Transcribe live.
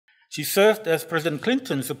She served as President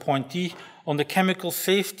Clinton's appointee on the Chemical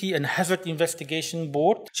Safety and Hazard Investigation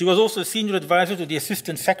Board. She was also a senior advisor to the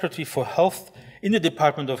Assistant Secretary for Health in the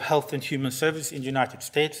Department of Health and Human Services in the United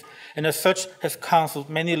States, and as such has counseled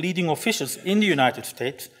many leading officials in the United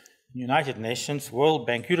States, United Nations, World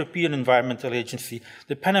Bank, European Environmental Agency,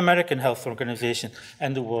 the Pan American Health Organization,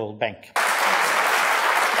 and the World Bank.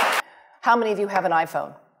 How many of you have an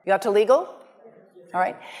iPhone? You got to legal? All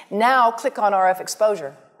right. Now click on RF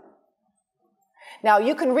exposure. Now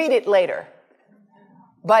you can read it later,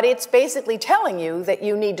 but it's basically telling you that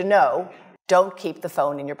you need to know, don't keep the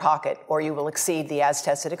phone in your pocket or you will exceed the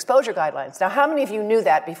as-tested exposure guidelines. Now how many of you knew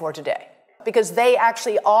that before today? Because they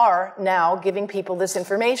actually are now giving people this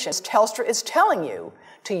information. Telstra is telling you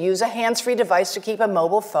to use a hands-free device to keep a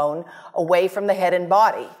mobile phone away from the head and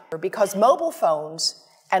body, because mobile phones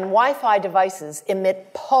and Wi-Fi devices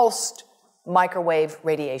emit pulsed microwave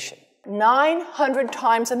radiation. 900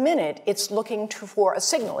 times a minute, it's looking for a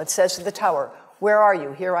signal. It says to the tower, where are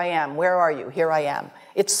you? Here I am. Where are you? Here I am.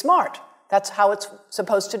 It's smart. That's how it's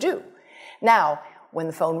supposed to do. Now, when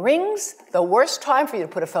the phone rings, the worst time for you to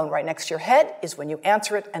put a phone right next to your head is when you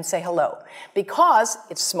answer it and say hello, because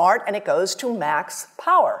it's smart and it goes to max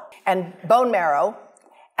power. And bone marrow,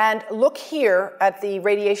 and look here at the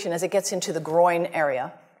radiation as it gets into the groin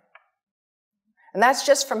area. And that's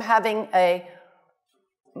just from having a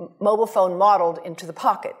mobile phone modeled into the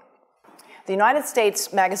pocket. The United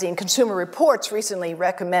States magazine Consumer Reports recently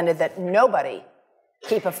recommended that nobody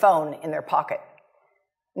keep a phone in their pocket.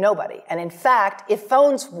 Nobody. And in fact, if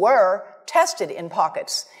phones were tested in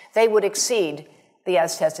pockets, they would exceed the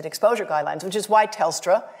as-tested exposure guidelines, which is why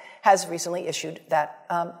Telstra has recently issued that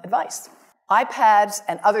advice. iPads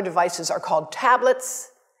and other devices are called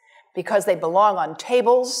tablets because they belong on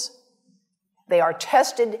tables. They are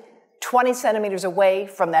tested 20 centimeters away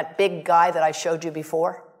from that big guy that I showed you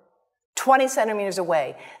before. 20 centimeters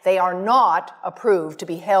away. They are not approved to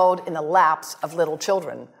be held in the laps of little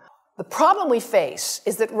children. The problem we face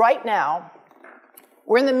is that right now,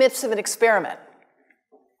 we're in the midst of an experiment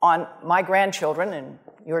on my grandchildren and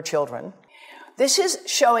your children. This is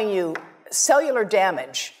showing you cellular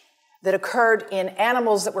damage that occurred in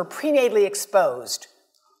animals that were prenatally exposed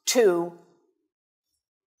to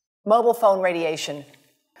mobile phone radiation.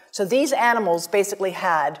 So these animals basically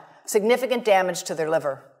had significant damage to their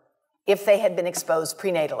liver if they had been exposed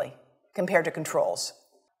prenatally compared to controls.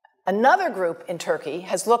 Another group in Turkey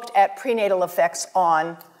has looked at prenatal effects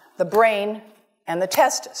on the brain and the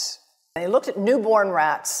testis. They looked at newborn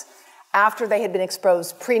rats after they had been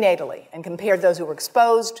exposed prenatally and compared those who were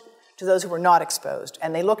exposed to those who were not exposed.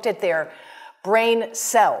 And they looked at their brain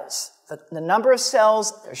cells, the number of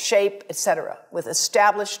cells, their shape, etc., with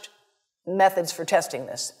established methods for testing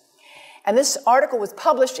this. And this article was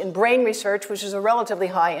published in Brain Research, which is a relatively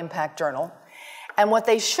high-impact journal. And what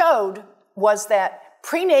they showed was that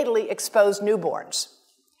prenatally exposed newborns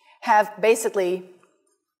have basically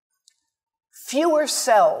fewer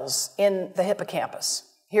cells in the hippocampus.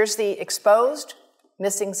 Here's the exposed,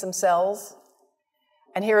 missing some cells,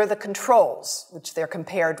 and here are the controls, which they're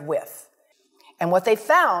compared with. And what they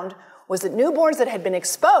found was that newborns that had been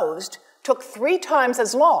exposed took 3 times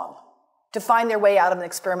as long to find their way out of an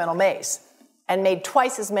experimental maze and made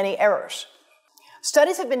twice as many errors.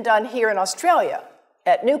 Studies have been done here in Australia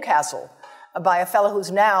at Newcastle by a fellow who's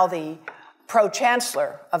now the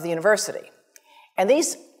pro-chancellor of the university. And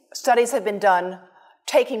these studies have been done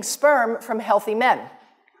taking sperm from healthy men.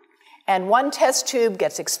 And one test tube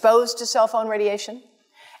gets exposed to cell phone radiation,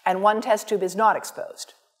 and one test tube is not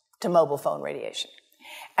exposed to mobile phone radiation.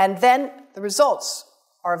 And then the results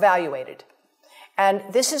are evaluated. And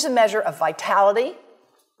this is a measure of vitality.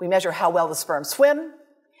 We measure how well the sperm swim.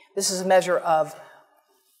 This is a measure of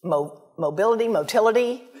mobility,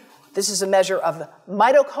 motility. This is a measure of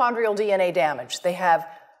mitochondrial DNA damage. They have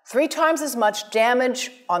 3 times as much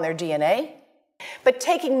damage on their DNA. But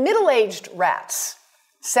taking middle-aged rats,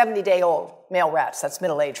 70-day-old male rats, that's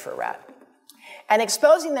middle age for a rat, and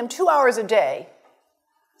exposing them 2 hours a day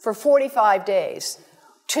for 45 days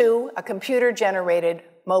to a computer-generated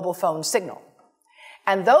mobile phone signal.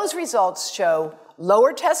 And those results show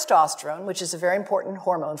lower testosterone, which is a very important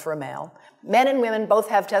hormone for a male. Men and women both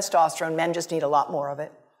have testosterone. Men just need a lot more of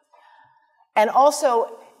it. And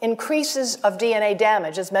also increases of DNA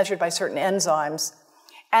damage as measured by certain enzymes.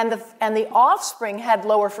 And the offspring had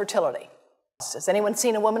lower fertility. Has anyone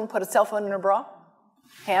seen a woman put a cell phone in her bra?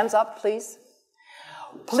 Hands up, please.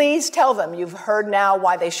 Please tell them you've heard now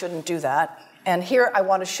why they shouldn't do that. And here I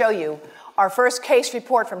want to show you our first case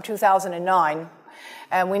report from 2009.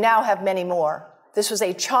 And we now have many more. This was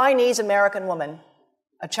a Chinese-American woman,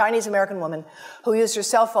 a Chinese-American woman who used her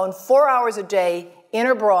cell phone 4 hours a day in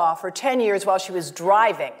her bra for 10 years while she was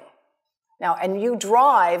driving. Now, and you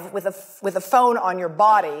drive with a phone on your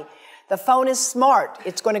body. The phone is smart.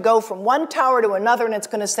 It's going to go from one tower to another, and it's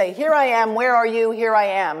going to say, here I am, where are you, here I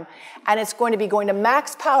am. And it's going to be going to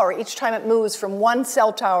max power each time it moves from one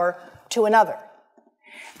cell tower to another.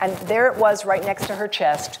 And there it was right next to her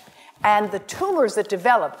chest. And the tumors that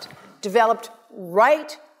developed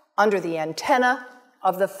right under the antenna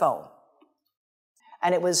of the phone.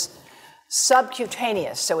 And it was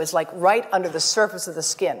subcutaneous, so it's like right under the surface of the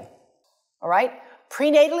skin. All right?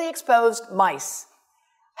 Prenatally exposed mice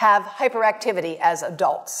have hyperactivity as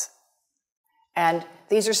adults. And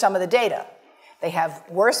these are some of the data. They have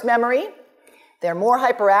worse memory, they're more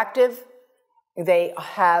hyperactive, they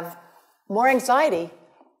have more anxiety,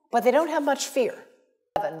 but they don't have much fear.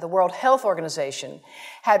 The World Health Organization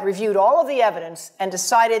had reviewed all of the evidence and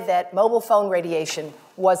decided that mobile phone radiation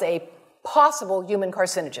was a possible human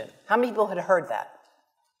carcinogen. How many people had heard that?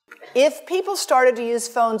 If people started to use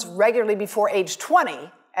phones regularly before age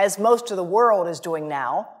 20, as most of the world is doing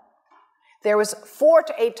now, there was 4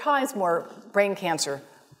 to 8 times more brain cancer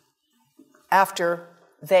after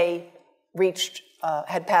they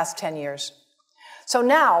had passed 10 years. So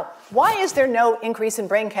now, why is there no increase in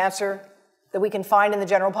brain cancer that we can find in the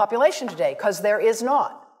general population today? Because there is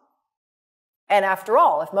not. And after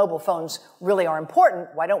all, if mobile phones really are important,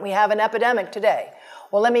 why don't we have an epidemic today?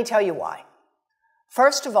 Well, let me tell you why.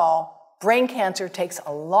 First of all, brain cancer takes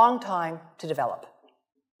a long time to develop.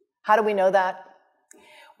 How do we know that?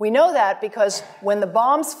 We know that because when the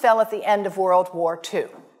bombs fell at the end of World War II,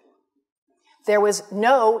 there was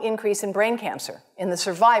no increase in brain cancer in the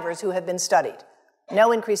survivors who had been studied.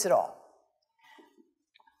 No increase at all.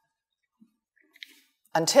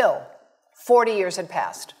 Until 40 years had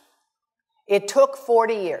passed. It took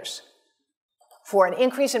 40 years for an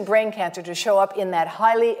increase in brain cancer to show up in that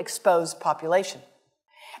highly exposed population.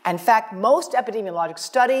 In fact, most epidemiologic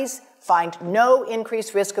studies find no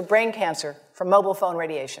increased risk of brain cancer from mobile phone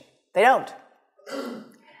radiation. They don't.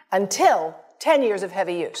 Until 10 years of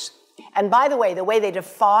heavy use. And by the way they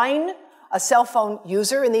define a cell phone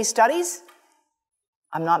user in these studies,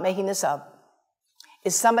 I'm not making this up,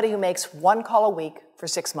 is somebody who makes 1 call a week for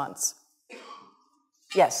 6 months.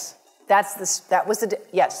 Yes,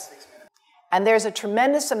 yes. And there's a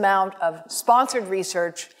tremendous amount of sponsored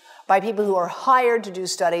research by people who are hired to do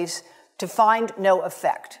studies to find no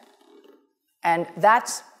effect. And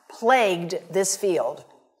that's plagued this field.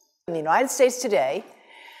 In the United States today,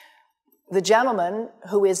 the gentleman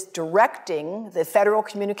who is directing the Federal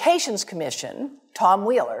Communications Commission, Tom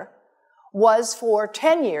Wheeler, was for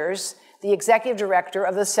 10 years the executive director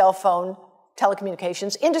of the Cell Phone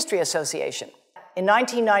Telecommunications Industry Association. In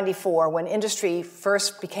 1994, when industry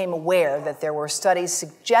first became aware that there were studies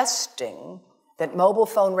suggesting that mobile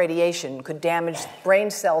phone radiation could damage brain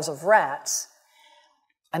cells of rats,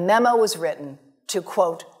 a memo was written to,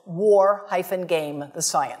 quote, war-game the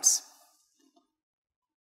science.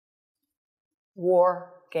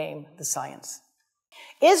 War-game the science.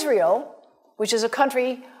 Israel, which is a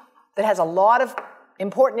country that has a lot of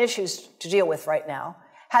important issues to deal with right now,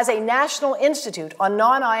 has a National Institute on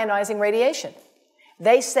non-ionizing radiation.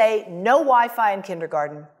 They say no Wi-Fi in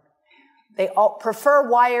kindergarten. They prefer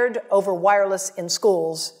wired over wireless in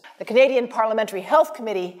schools. The Canadian Parliamentary Health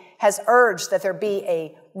Committee has urged that there be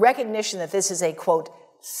a recognition that this is a, quote,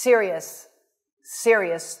 serious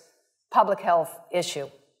public health issue.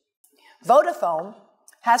 Vodafone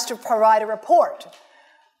has to provide a report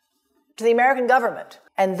to the American government,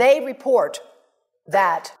 and they report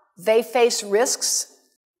that they face risks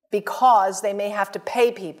because they may have to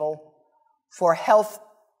pay people for health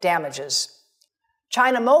damages.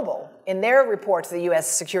 China Mobile, in their report to the U.S.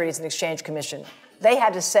 Securities and Exchange Commission, they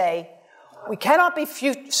had to say, we cannot be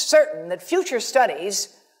certain that future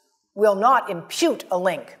studies will not impute a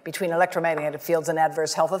link between electromagnetic fields and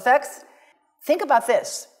adverse health effects. Think about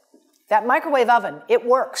this. That microwave oven, it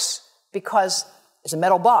works because there's a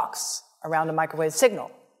metal box around a microwave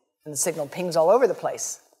signal, and the signal pings all over the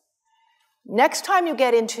place. Next time you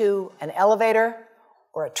get into an elevator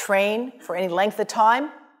or a train for any length of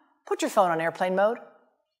time, put your phone on airplane mode.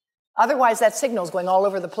 Otherwise, that signal is going all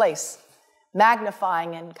over the place,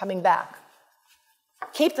 magnifying and coming back.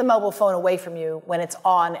 Keep the mobile phone away from you when it's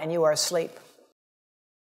on and you are asleep.